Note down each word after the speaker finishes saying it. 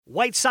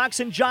White Sox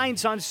and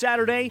Giants on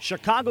Saturday.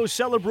 Chicago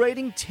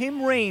celebrating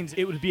Tim Raines.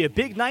 It would be a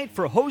big night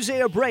for Jose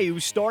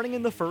Abreu starting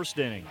in the first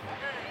inning.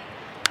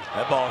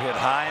 That ball hit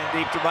high and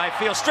deep to right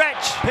field.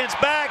 Stretch, pins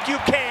back, you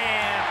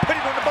can put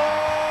it on the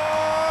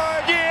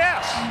board,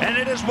 yes! And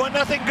it is 1-0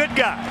 good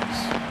guys.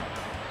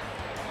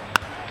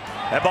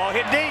 That ball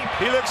hit deep,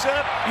 he looks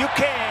up, you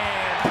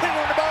can put it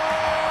on the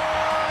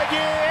board,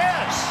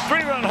 yes!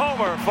 3-run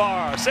homer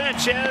for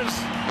Sanchez,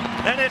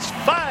 and it's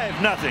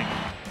 5-0.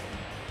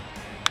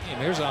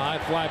 Here's a high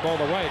fly ball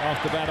to right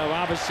off the bat of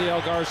Abreu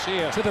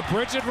Garcia to the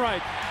bridge and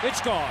right. It's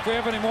gone. If we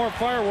have any more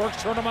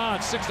fireworks, turn them on.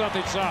 6-0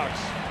 Sox.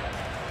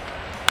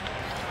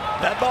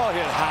 That ball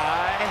hit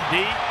high,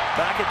 deep,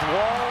 back at the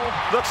wall,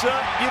 looks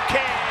up, you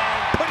can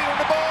put it on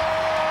the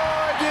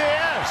board,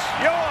 yes,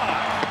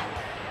 Yohan.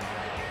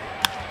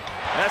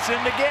 That's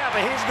in the gap,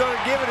 and he's going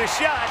to give it a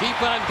shot. Keep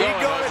on going.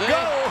 He's going to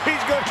go,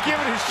 he's going to give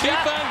it a shot.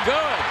 Keep on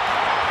going.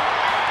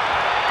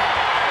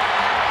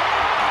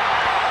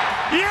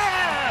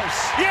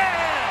 Yes,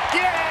 yes,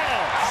 yes.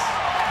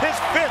 His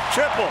 5th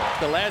triple.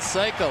 The last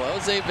cycle,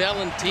 Jose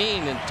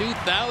Valentin in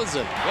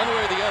 2000. One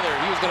way or the other,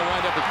 he was going to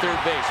wind up at third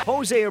base.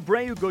 Jose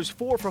Abreu goes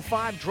 4 for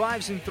 5,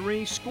 drives in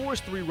 3, scores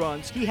 3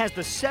 runs. He has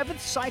the 7th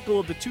cycle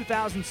of the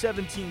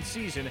 2017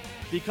 season,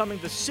 becoming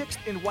the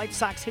 6th in White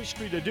Sox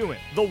history to do it.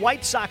 The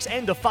White Sox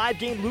end a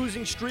 5-game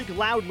losing streak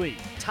loudly,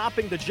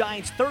 topping the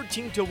Giants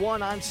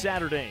 13-1 on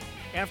Saturday.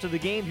 After the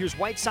game, here's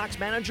White Sox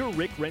manager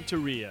Rick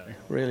Renteria.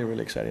 Really,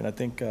 really exciting. I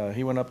think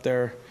he went up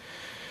there.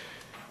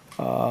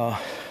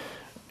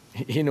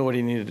 He knew what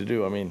he needed to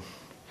do. I mean,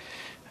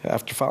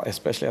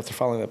 especially after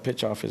fouling that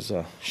pitch off his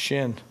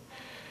shin,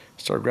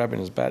 started grabbing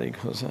his bat. He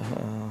goes,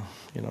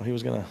 he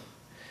was going to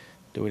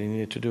do what he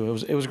needed to do.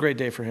 It was a great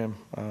day for him.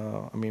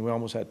 I mean, we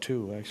almost had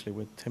 2 actually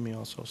with Timmy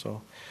also.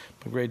 So,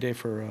 but a great day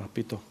for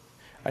Pito.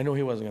 I knew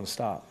he wasn't going to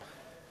stop.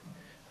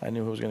 I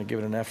knew he was going to give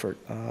it an effort.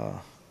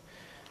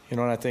 And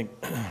I think,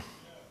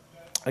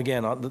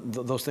 again,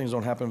 those things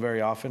don't happen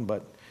very often,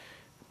 but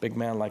big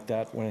man like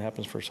that, when it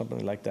happens for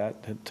something like that,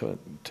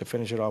 to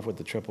finish it off with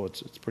the triple,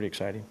 it's pretty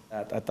exciting.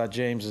 I thought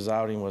James's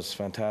outing was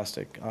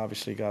fantastic.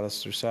 Obviously got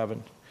us through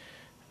 7,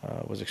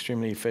 was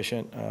extremely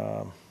efficient,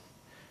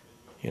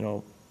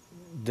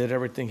 did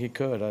everything he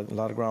could. A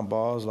lot of ground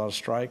balls, a lot of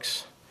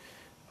strikes.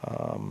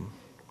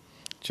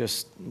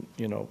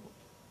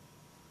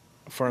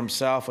 For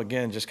himself,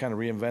 again, just kind of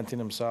reinventing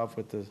himself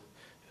with his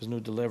new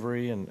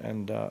delivery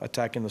and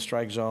attacking the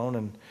strike zone,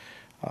 and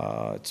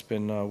it's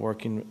been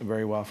working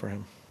very well for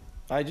him.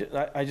 I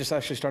just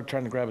actually started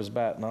trying to grab his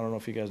bat, and I don't know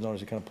if you guys noticed,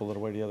 he kind of pulled it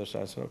away to the other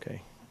side. I said,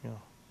 okay,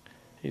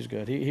 he's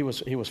good. He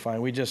was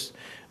fine. We just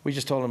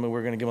told him we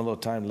were going to give him a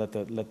little time to let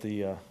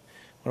the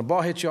when a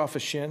ball hits you off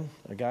his shin,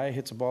 a guy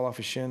hits a ball off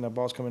his shin, that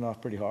ball's coming off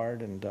pretty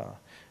hard, and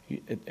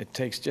it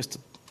takes just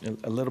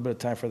a little bit of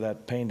time for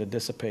that pain to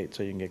dissipate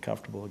so you can get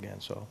comfortable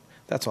again. So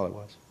that's all it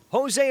was.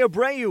 Jose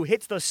Abreu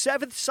hits the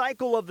 7th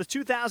cycle of the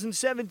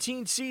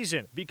 2017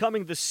 season,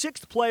 becoming the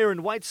 6th player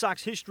in White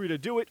Sox history to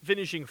do it,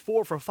 finishing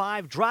 4 for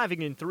 5,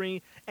 driving in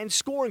 3, and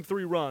scoring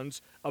 3 runs.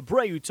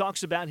 Abreu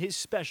talks about his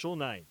special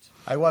night.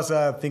 I was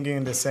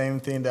thinking the same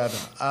thing that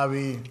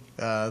Abby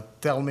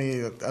told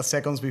me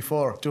seconds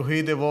before, to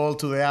hit the ball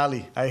to the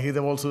alley. I hit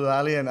the ball to the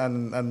alley,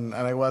 and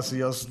I was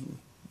just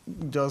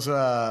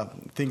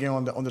thinking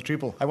on the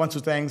triple. I want to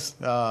thank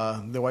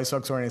the White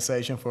Sox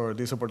organization for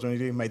this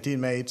opportunity, my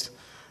teammates,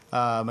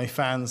 my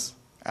fans,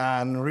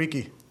 and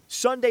Ricky.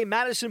 Sunday,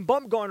 Madison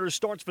Bumgarner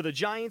starts for the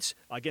Giants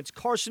against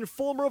Carson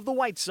Fulmer of the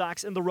White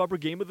Sox in the rubber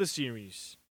game of the series.